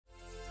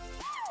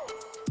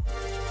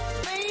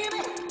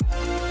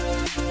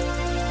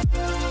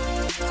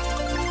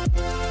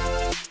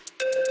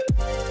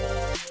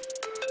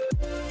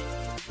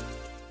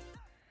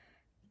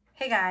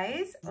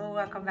guys,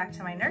 welcome back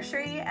to my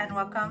nursery and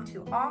welcome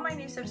to all my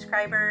new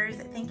subscribers.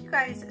 Thank you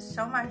guys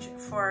so much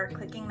for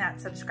clicking that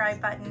subscribe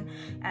button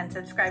and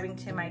subscribing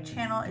to my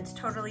channel. It's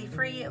totally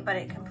free, but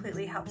it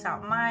completely helps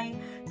out my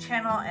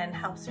channel and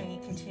helps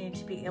me continue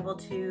to be able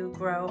to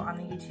grow on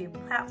the YouTube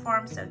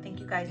platform. So thank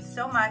you guys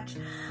so much.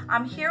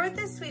 I'm here with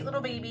this sweet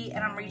little baby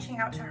and I'm reaching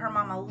out to her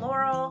mama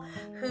Laurel,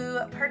 who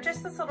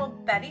purchased this little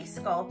Betty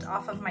sculpt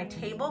off of my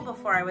table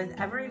before I was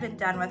ever even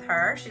done with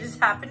her. She just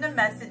happened to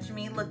message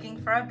me looking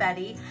for a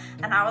Betty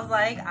and I was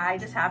like, I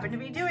just happen to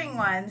be doing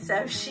one.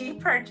 So she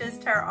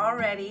purchased her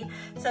already.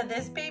 So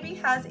this baby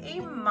has a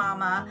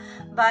mama,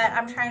 but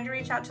I'm trying to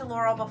reach out to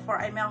Laurel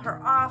before I mail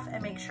her off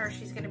and make sure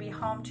she's going to be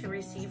home to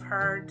receive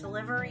her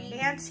delivery.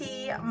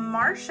 Auntie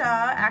Marsha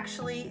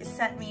actually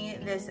sent me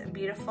this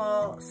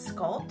beautiful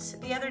sculpt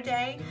the other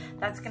day.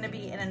 That's going to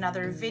be in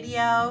another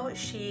video.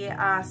 She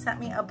sent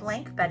me a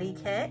blank Betty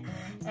kit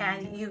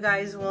and you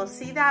guys will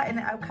see that in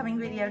an upcoming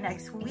video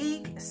next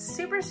week.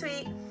 Super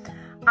sweet.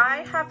 I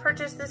have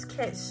purchased this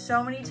kit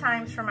so many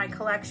times for my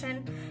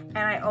collection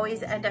and I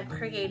always end up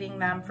creating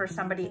them for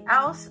somebody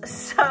else.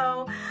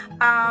 So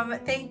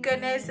thank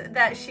goodness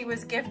that she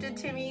was gifted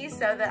to me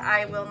so that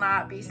I will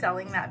not be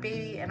selling that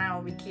baby and I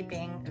will be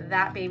keeping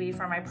that baby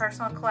for my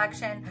personal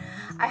collection.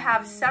 I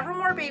have several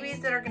more babies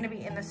that are going to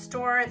be in the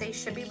store. They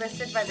should be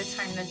listed by the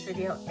time this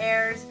video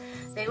airs.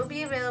 They will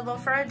be available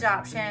for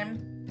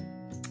adoption.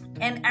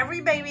 And every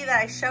baby that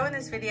I show in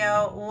this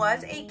video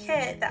was a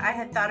kit that I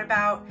had thought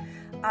about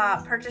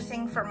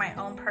purchasing for my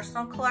own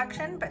personal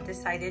collection, but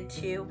decided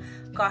to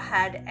go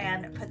ahead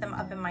and put them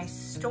up in my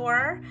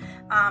store.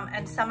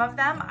 And some of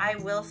them I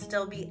will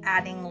still be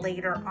adding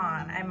later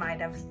on. I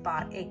might have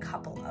bought a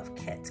couple of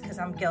kits because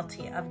I'm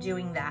guilty of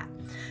doing that.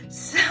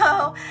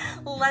 So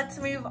let's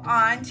move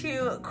on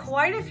to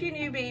quite a few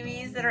new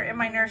babies that are in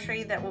my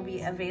nursery that will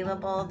be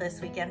available this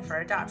weekend for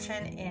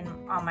adoption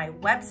on my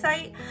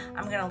website.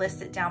 I'm going to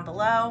list it down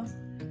below.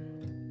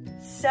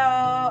 So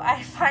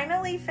I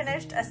finally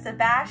finished a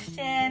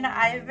Sebastian.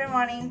 I've been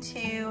wanting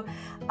to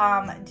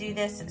do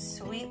this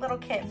sweet little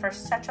kit for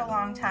such a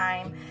long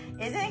time.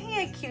 Isn't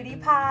he a cutie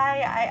pie?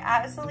 I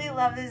absolutely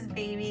love this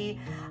baby.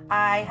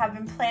 I have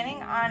been planning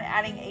on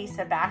adding a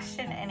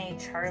Sebastian and a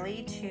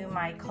Charlie to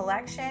my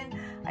collection.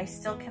 I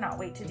still cannot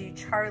wait to do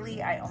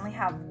Charlie. I only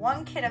have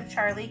one kit of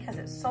Charlie because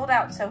it sold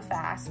out so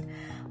fast.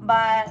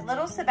 But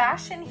little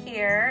Sebastian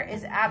here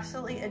is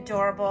absolutely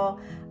adorable.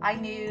 I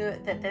knew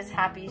that this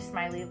happy,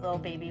 smiley little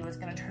baby was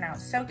going to turn out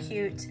so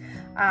cute.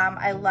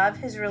 I love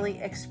his really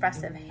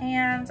expressive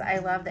hands. I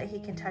love that he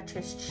can touch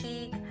his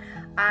cheek.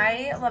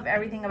 I love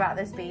everything about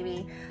this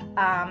baby.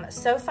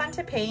 So fun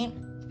to paint.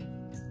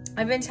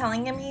 I've been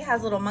telling him he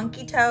has little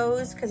monkey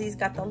toes because he's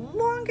got the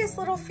longest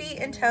little feet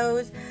and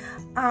toes.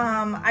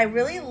 I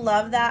really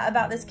love that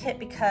about this kit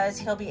because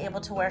he'll be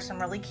able to wear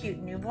some really cute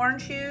newborn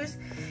shoes.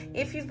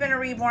 If you've been a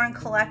Reborn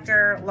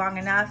collector long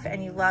enough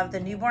and you love the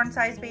newborn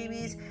size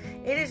babies,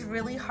 it is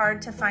really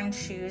hard to find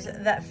shoes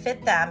that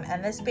fit them.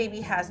 And this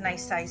baby has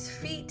nice size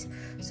feet,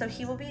 so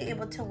he will be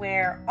able to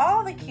wear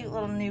all the cute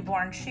little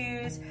newborn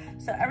shoes.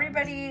 So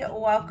everybody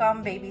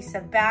welcome baby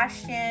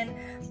Sebastian.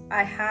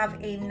 I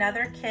have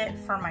another kit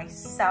for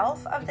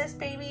myself of this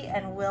baby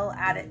and will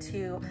add it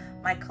to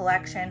my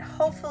collection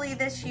hopefully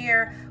this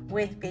year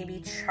with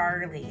baby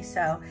Charlie.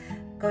 So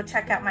go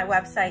check out my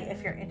website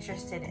if you're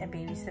interested in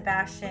baby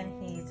Sebastian.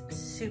 He's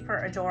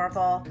super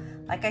adorable.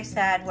 Like I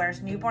said,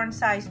 wears newborn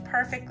size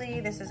perfectly.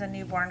 This is a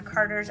newborn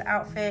Carter's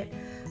outfit.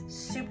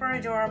 Super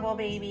adorable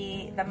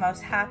baby. The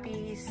most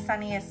happy,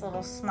 sunniest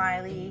little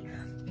smiley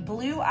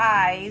blue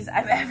eyes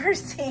I've ever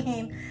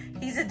seen.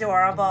 He's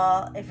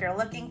adorable. If you're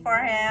looking for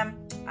him,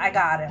 I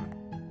got him.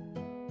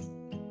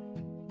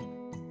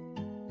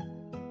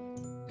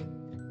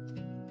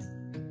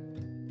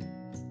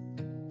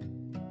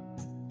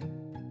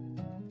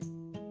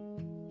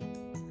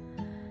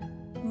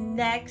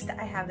 Next,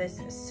 I have this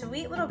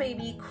sweet little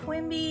baby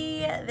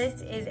Quimby.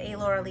 This is a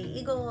Laura Lee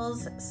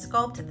Eagles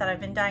sculpt that I've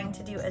been dying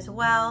to do as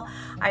well.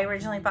 I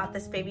originally bought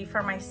this baby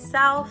for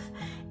myself,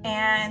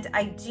 and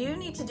I do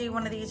need to do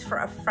one of these for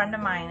a friend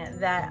of mine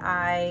that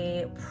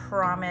I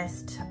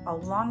promised a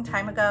long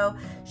time ago.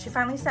 She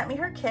finally sent me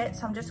her kit,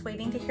 so I'm just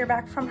waiting to hear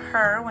back from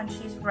her when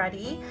she's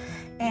ready.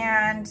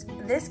 And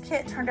this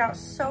kit turned out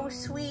so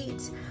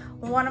sweet.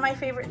 One of my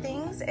favorite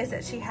things is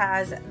that she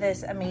has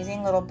this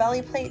amazing little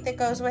belly plate that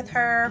goes with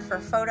her for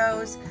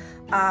photos.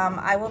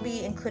 I will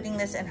be including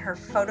this in her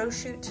photo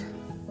shoot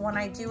when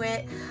I do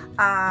it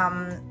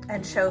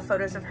and show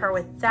photos of her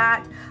with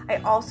that. I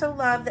also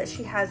love that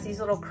she has these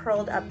little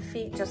curled up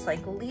feet just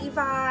like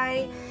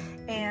Levi,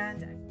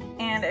 and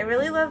And I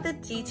really love the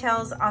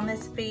details on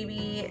this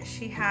baby.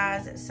 She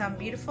has some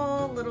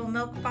beautiful little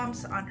milk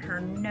bumps on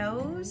her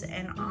nose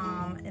and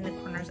in the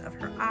corners of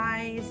her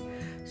eyes.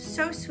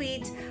 So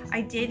sweet.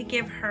 I did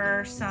give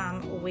her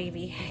some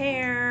wavy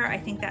hair. I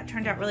think that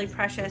turned out really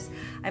precious.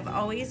 I've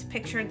always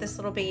pictured this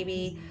little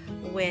baby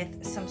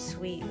with some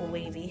sweet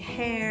wavy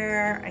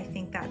hair. I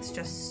think that's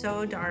just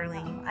so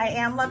darling. I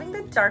am loving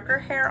the darker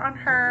hair on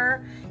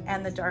her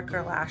and the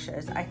darker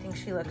lashes. I think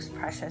she looks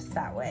precious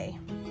that way.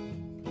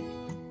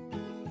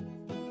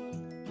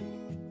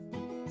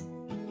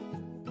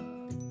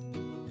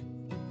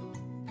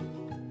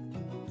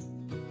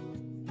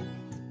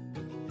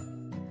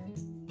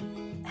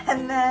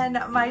 And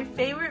then my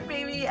favorite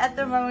baby at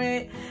the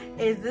moment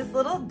is this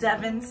little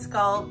Devon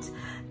sculpt.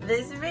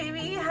 This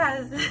baby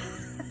has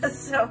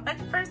so much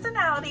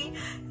personality.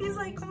 He's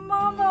like,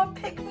 Mama,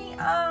 pick me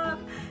up.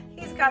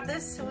 He's got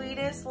this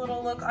sweetest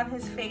little look on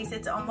his face.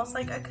 It's almost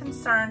like a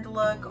concerned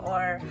look,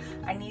 or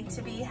I need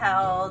to be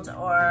held,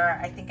 or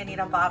I think I need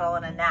a bottle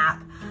and a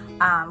nap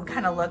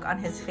kind of look on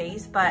his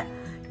face. But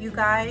you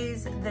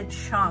guys, the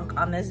chunk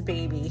on this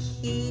baby,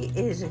 he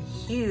is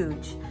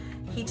huge.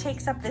 He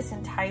takes up this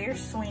entire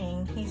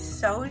swing. He's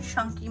so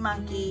chunky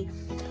monkey.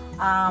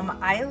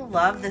 I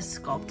love the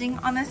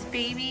sculpting on this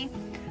baby.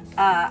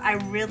 I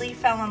really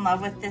fell in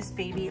love with this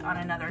baby on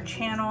another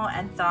channel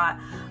and thought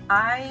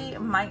I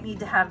might need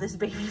to have this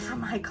baby for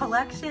my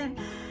collection.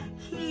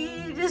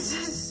 He just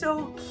is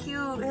so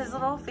cute. His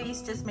little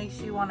face just makes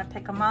you want to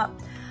pick him up.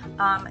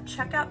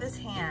 Check out this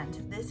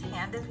hand. This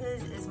hand of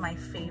his is my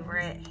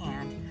favorite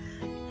hand.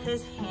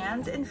 His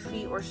hands and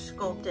feet were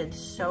sculpted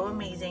so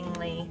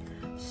amazingly,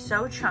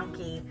 so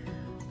chunky.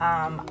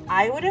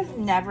 I would have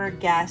never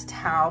guessed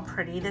how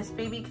pretty this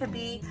baby could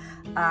be.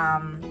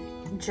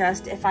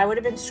 Just if I would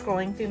have been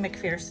scrolling through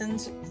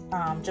McPherson's,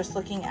 just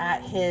looking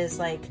at his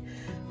like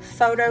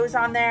photos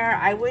on there,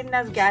 I wouldn't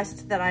have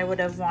guessed that I would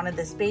have wanted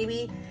this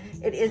baby.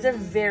 It is a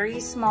very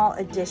small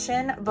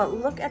addition, but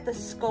look at the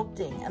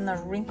sculpting and the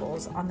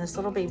wrinkles on this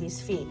little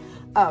baby's feet.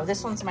 Oh,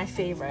 this one's my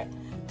favorite.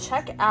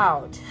 Check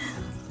out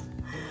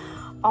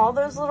all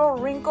those little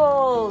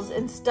wrinkles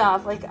and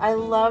stuff. Like, I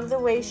love the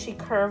way she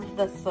curved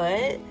the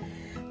foot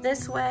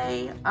this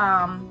way.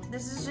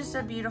 This is just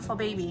a beautiful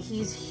baby.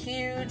 He's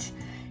huge.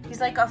 He's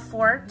like a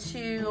 4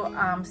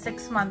 to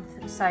 6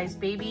 month size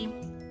baby.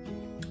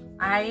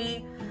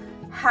 I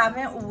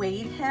haven't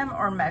weighed him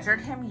or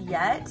measured him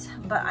yet,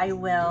 but I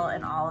will,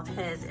 and all of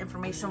his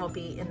information will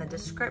be in the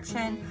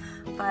description.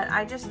 But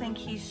I just think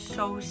he's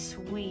so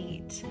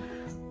sweet.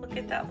 Look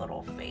at that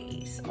little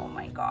face. Oh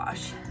my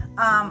gosh.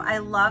 I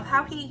love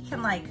how he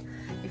can, like,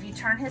 if you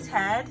turn his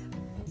head,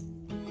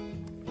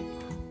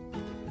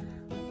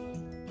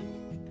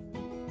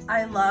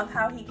 I love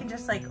how he can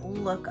just like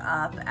look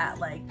up at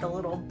like the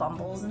little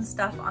bumbles and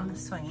stuff on the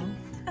swing.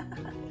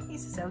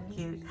 He's so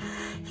cute.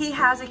 He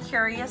has a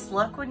curious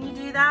look when you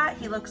do that.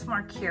 He looks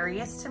more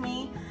curious to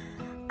me.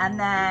 And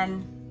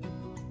then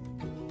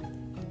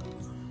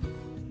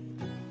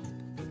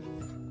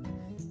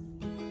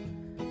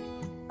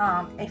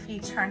if you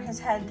turn his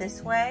head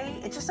this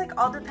way, it just like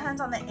all depends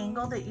on the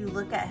angle that you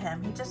look at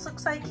him. He just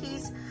looks like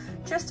he's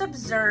just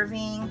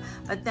observing,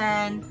 but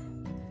then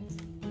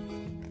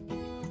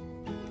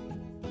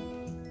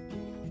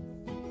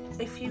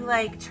if you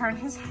like turn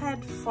his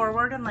head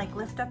forward and like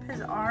lift up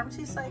his arms,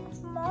 he's like,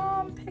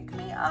 Mom, pick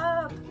me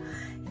up.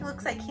 He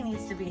looks like he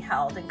needs to be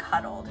held and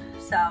cuddled.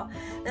 So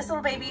this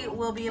little baby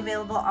will be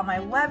available on my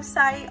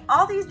website.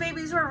 All these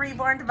babies were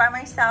reborn by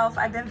myself.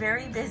 I've been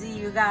very busy,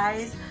 you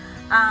guys,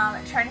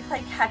 trying to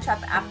play catch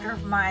up after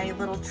my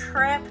little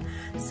trip.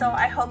 So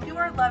I hope you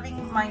are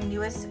loving my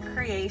newest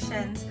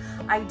creations.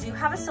 I do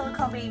have a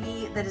silicone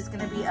baby that is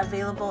going to be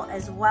available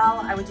as well.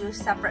 I would do a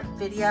separate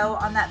video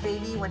on that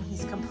baby when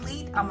he's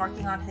complete. I'm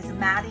working on his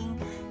matting.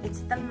 It's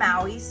the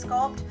Maui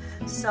sculpt.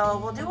 So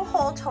we'll do a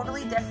whole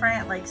totally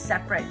different, like,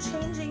 separate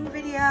changing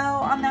video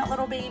on that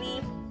little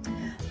baby.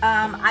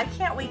 I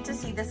can't wait to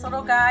see this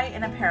little guy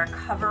in a pair of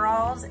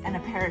coveralls and a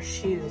pair of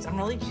shoes. I'm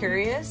really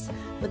curious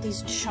with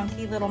these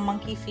chunky little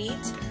monkey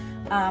feet,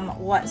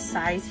 what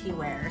size he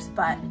wears,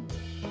 but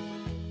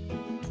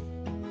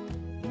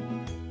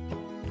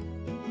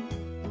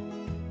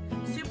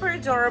super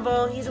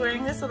adorable. He's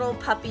wearing this little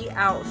puppy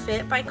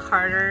outfit by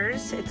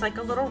Carter's. It's like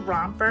a little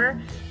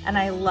romper, and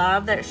I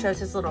love that it shows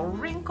his little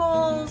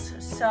wrinkles.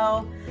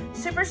 So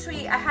super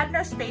sweet. I had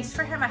no space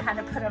for him. I had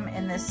to put him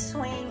in this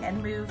swing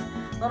and move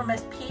little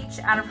Miss Peach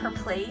out of her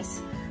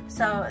place,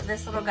 so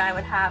this little guy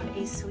would have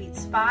a sweet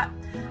spot.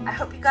 I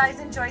hope you guys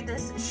enjoyed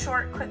this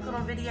short, quick little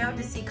video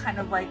to see kind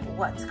of like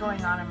what's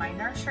going on in my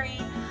nursery.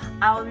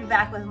 I will be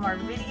back with more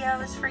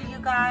videos for you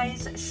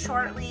guys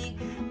shortly,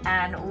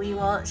 and we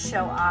will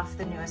show off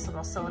the newest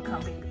little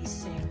silicone babies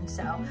soon.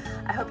 So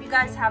I hope you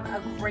guys have a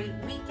great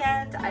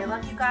weekend. I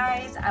love you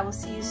guys. I will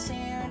see you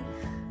soon.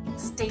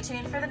 Stay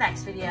tuned for the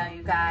next video,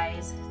 you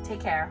guys.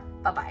 Take care.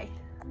 Bye-bye.